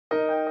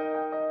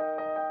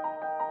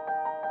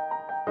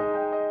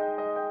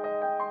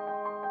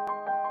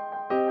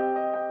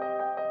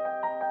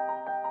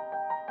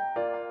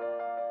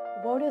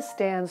WOTUS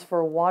stands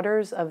for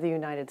Waters of the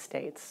United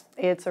States.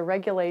 It's a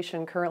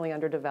regulation currently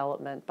under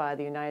development by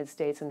the United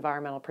States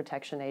Environmental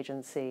Protection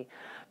Agency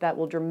that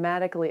will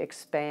dramatically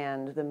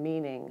expand the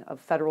meaning of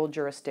federal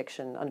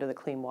jurisdiction under the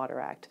Clean Water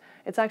Act.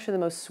 It's actually the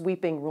most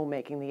sweeping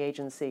rulemaking the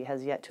agency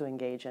has yet to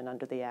engage in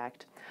under the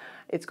Act.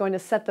 It's going to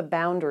set the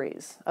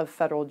boundaries of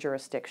federal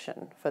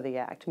jurisdiction for the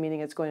Act, meaning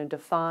it's going to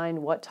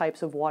define what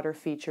types of water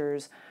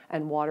features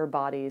and water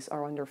bodies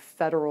are under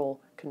federal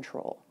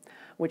control,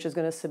 which is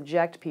going to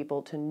subject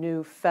people to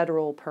new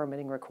federal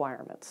permitting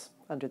requirements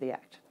under the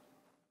Act.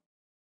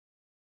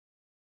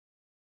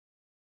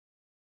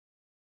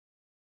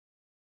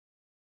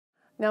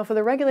 Now, for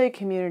the regulated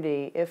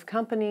community, if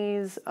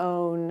companies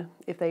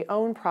if they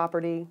own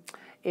property,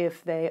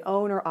 if they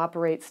own or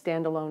operate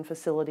standalone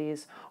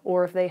facilities,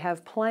 or if they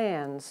have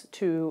plans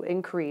to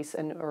increase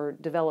or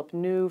develop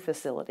new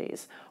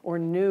facilities or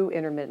new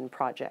intermittent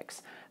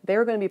projects,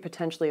 they're going to be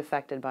potentially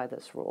affected by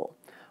this rule.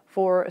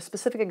 For a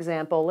specific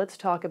example, let's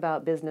talk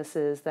about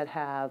businesses that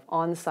have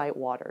on-site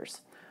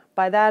waters.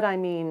 By that I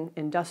mean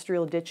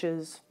industrial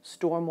ditches,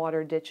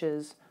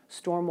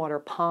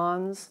 stormwater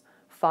ponds,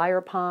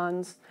 fire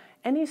ponds,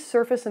 any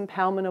surface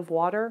impoundment of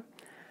water.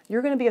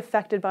 You're going to be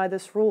affected by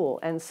this rule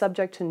and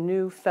subject to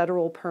new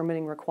federal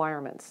permitting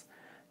requirements.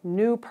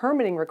 New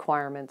permitting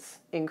requirements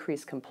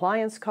increase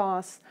compliance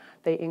costs,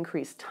 they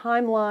increase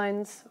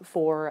timelines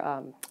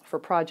for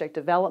project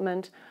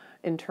development,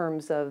 in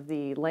terms of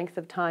the length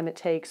of time it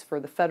takes for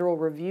the federal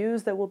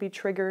reviews that will be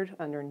triggered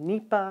under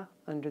NEPA,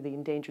 under the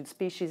Endangered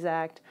Species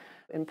Act.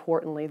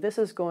 Importantly, this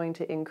is going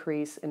to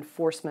increase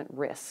enforcement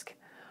risk,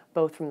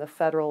 both from the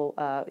federal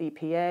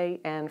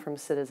EPA and from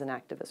citizen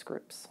activist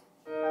groups.